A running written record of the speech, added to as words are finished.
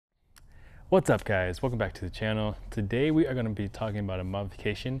What's up guys, welcome back to the channel. Today we are going to be talking about a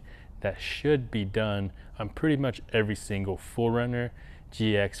modification that should be done on pretty much every single 4Runner,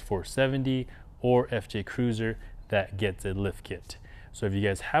 GX470 or FJ Cruiser that gets a lift kit. So if you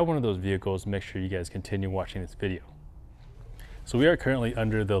guys have one of those vehicles, make sure you guys continue watching this video. So we are currently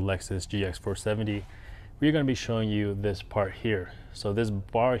under the Lexus GX470. We're going to be showing you this part here. So this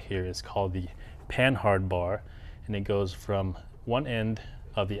bar here is called the Panhard bar, and it goes from one end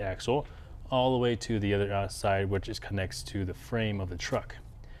of the axle all the way to the other side, which is connects to the frame of the truck.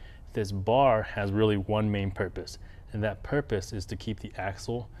 This bar has really one main purpose, and that purpose is to keep the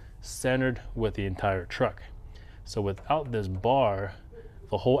axle centered with the entire truck. So without this bar,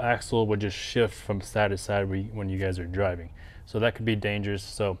 the whole axle would just shift from side to side when you guys are driving. So that could be dangerous.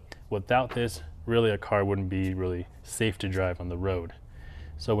 So without this, really a car wouldn't be really safe to drive on the road.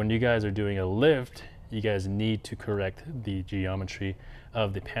 So when you guys are doing a lift, you guys need to correct the geometry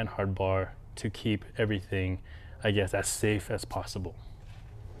of the Panhard bar to keep everything, I guess, as safe as possible.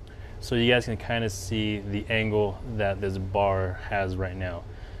 So you guys can kind of see the angle that this bar has right now.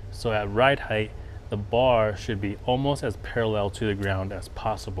 So at ride height, the bar should be almost as parallel to the ground as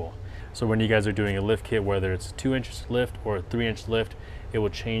possible. So when you guys are doing a lift kit, whether it's 2-inch lift or a 3-inch lift, it will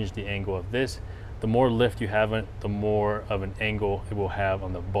change the angle of this. The more lift you have it, the more of an angle it will have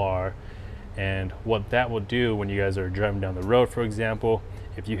on the bar. And what that will do when you guys are driving down the road, for example,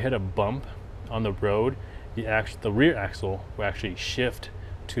 if you hit a bump on the road, the rear axle will actually shift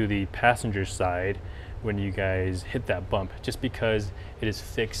to the passenger side when you guys hit that bump, just because it is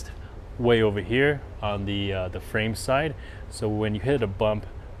fixed way over here on the frame side. So when you hit a bump,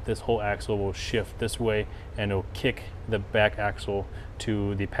 this whole axle will shift this way and it'll kick the back axle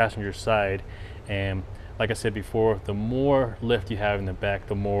to the passenger side. And like I said before, the more lift you have in the back,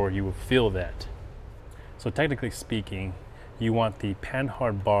 the more you will feel that. So technically speaking, you want the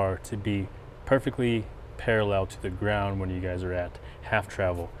Panhard bar to be perfectly parallel to the ground when you guys are at half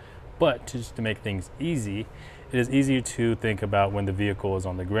travel. But just to make things easy, it is easier to think about when the vehicle is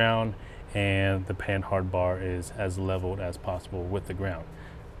on the ground and the Panhard bar is as leveled as possible with the ground.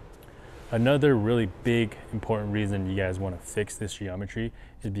 Another really big important reason you guys want to fix this geometry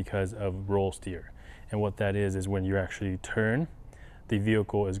is because of roll steer. And what that is when you actually turn, the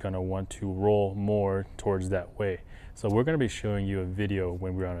vehicle is going to want to roll more towards that way. So we're going to be showing you a video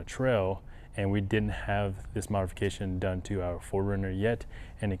when we're on a trail and we didn't have this modification done to our 4Runner yet,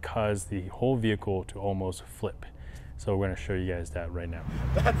 and it caused the whole vehicle to almost flip. So we're going to show you guys that right now.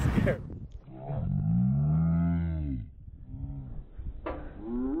 That's scary.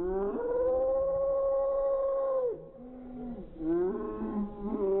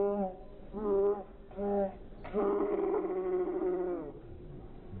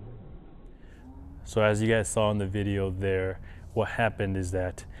 So as you guys saw in the video there, what happened is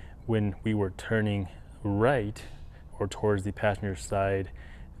that when we were turning right or towards the passenger side,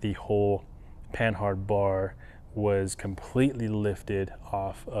 the whole Panhard bar was completely lifted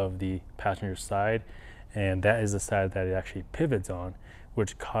off of the passenger side, and that is the side that it actually pivots on,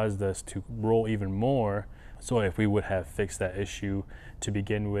 which caused us to roll even more. So if we would have fixed that issue to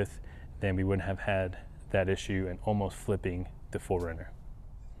begin with, then we wouldn't have had that issue and almost flipping the 4Runner.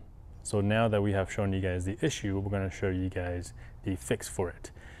 So now that we have shown you guys the issue, we're going to show you guys the fix for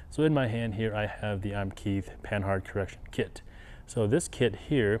it. So in my hand here, I have the Keith Panhard Correction Kit. So this kit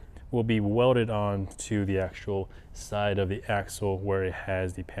here will be welded on to the actual side of the axle where it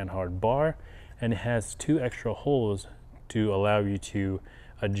has the Panhard bar, and it has 2 extra holes to allow you to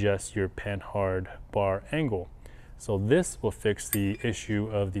adjust your Panhard bar angle. So this will fix the issue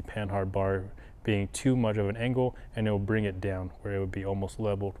of the Panhard bar being too much of an angle, and it will bring it down where it would be almost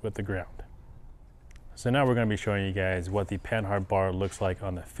leveled with the ground. So now we're going to be showing you guys what the Panhard bar looks like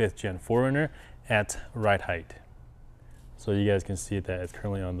on the 5th gen 4Runner at ride height. So you guys can see that it's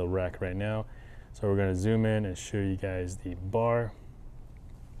currently on the rack right now. So we're going to zoom in and show you guys the bar.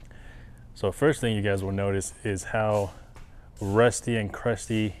 So first thing you guys will notice is how rusty and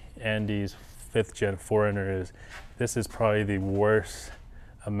crusty Andy's 5th gen 4Runner is. This is probably the worst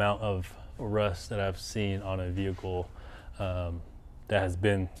amount of rust that I've seen on a vehicle that has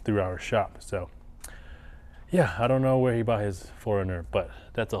been through our shop. So yeah, I don't know where he bought his 4Runner, but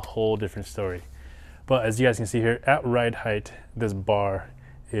that's a whole different story. But as you guys can see here, at ride height, this bar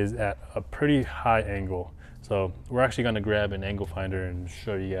is at a pretty high angle. So we're actually going to grab an angle finder and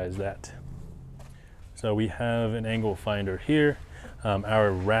show you guys that. So we have an angle finder here.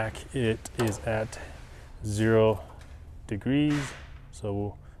 Our rack, it is at 0 degrees.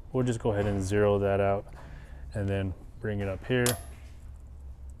 So we'll just go ahead and zero that out and then bring it up here.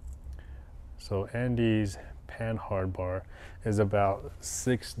 So Andy's Panhard bar is about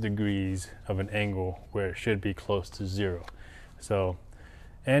 6 degrees of an angle where it should be close to 0. So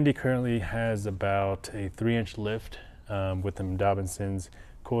Andy currently has about a 3-inch lift with them Dobinson's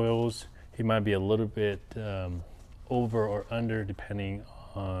coils. He might be a little bit over or under depending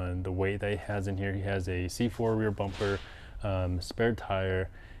on the weight that he has in here. He has a C4 rear bumper, spare tire,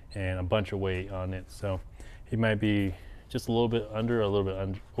 and a bunch of weight on it. So he might be just a little bit under, a little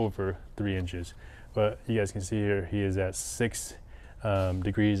bit over 3 inches. But you guys can see here, he is at 6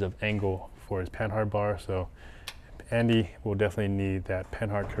 degrees of angle for his Panhard bar. So Andy will definitely need that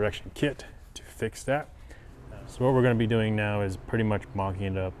Panhard Correction Kit to fix that. So what we're going to be doing now is pretty much mocking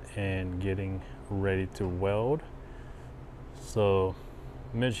it up and getting ready to weld. So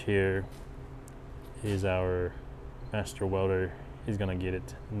Mitch here is our master welder. He's going to get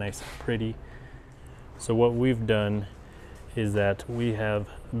it nice and pretty. So what we've done is that we have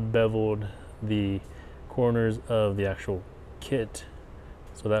beveled the corners of the actual kit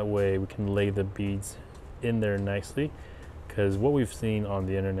so that way we can lay the beads in there nicely, because what we've seen on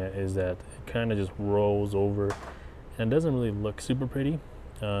the internet is that it kind of just rolls over and it doesn't really look super pretty.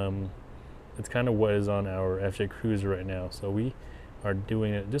 It's kind of what is on our FJ Cruiser right now, so we are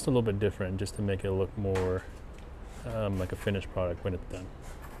doing it just a little bit different just to make it look more like a finished product when it's done.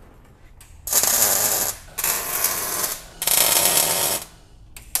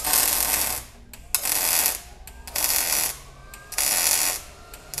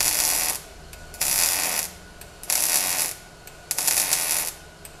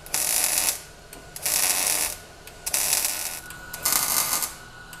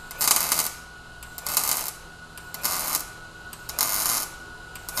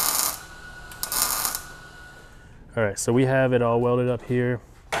 All right, so we have it all welded up here.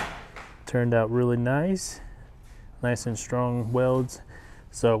 Turned out really nice and strong welds.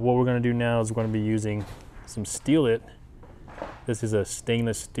 So what we're gonna do now is we're gonna be using some Steel-It. This is a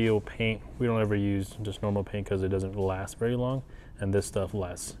stainless steel paint. We don't ever use just normal paint because it doesn't last very long, and this stuff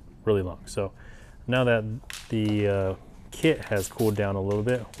lasts really long. So now that the kit has cooled down a little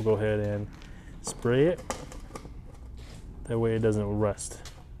bit, we'll go ahead and spray it. That way it doesn't rust.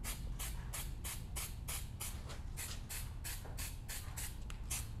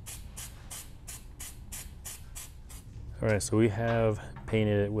 All right, so we have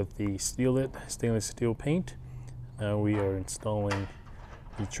painted it with the Steel-It stainless steel paint. Now we are installing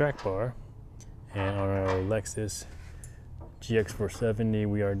the track bar, and on our Lexus GX470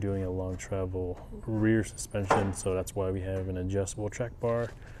 we are doing a long travel rear suspension, so that's why we have an adjustable track bar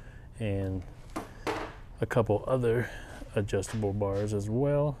and a couple other adjustable bars as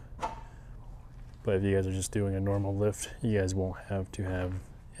well. But if you guys are just doing a normal lift, you guys won't have to have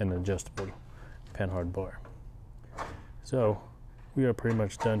an adjustable Panhard bar. So we are pretty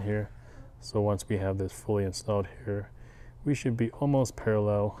much done here. So once we have this fully installed here, we should be almost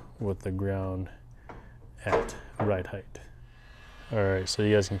parallel with the ground at ride height. All right, so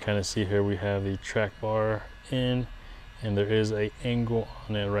you guys can kind of see here we have the track bar in, and there is an angle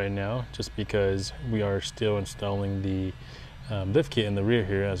on it right now just because we are still installing the lift kit in the rear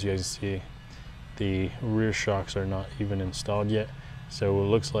here. As you guys see, the rear shocks are not even installed yet. So it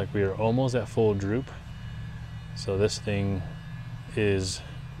looks like we are almost at full droop. So this thing is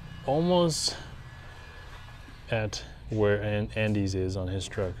almost at where Andy's is on his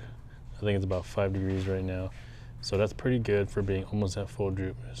truck. I think it's about 5 degrees right now. So that's pretty good for being almost at full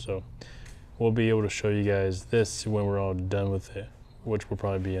droop. So we'll be able to show you guys this when we're all done with it, which will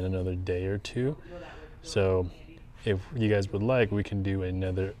probably be in another day or two. So if you guys would like, we can do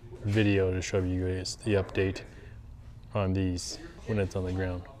another video to show you guys the update on these when it's on the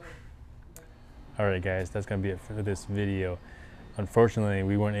ground. Alright guys, that's going to be it for this video. Unfortunately,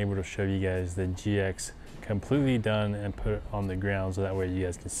 we weren't able to show you guys the GX completely done and put it on the ground, so that way you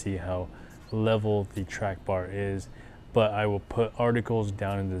guys can see how level the track bar is. But I will put articles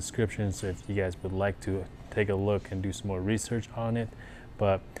down in the description, so if you guys would like to take a look and do some more research on it.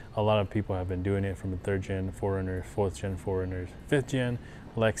 But a lot of people have been doing it from the 3rd gen 4Runner, 4th gen 4Runners, 5th gen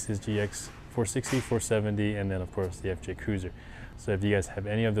Lexus GX460, 470, and then of course the FJ Cruiser. So if you guys have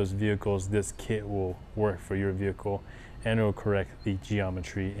any of those vehicles, this kit will work for your vehicle and it will correct the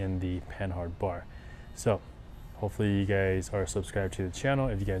geometry in the Panhard bar. So hopefully you guys are subscribed to the channel.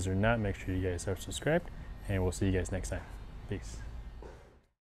 If you guys are not, make sure you guys are subscribed, and we'll see you guys next time. Peace.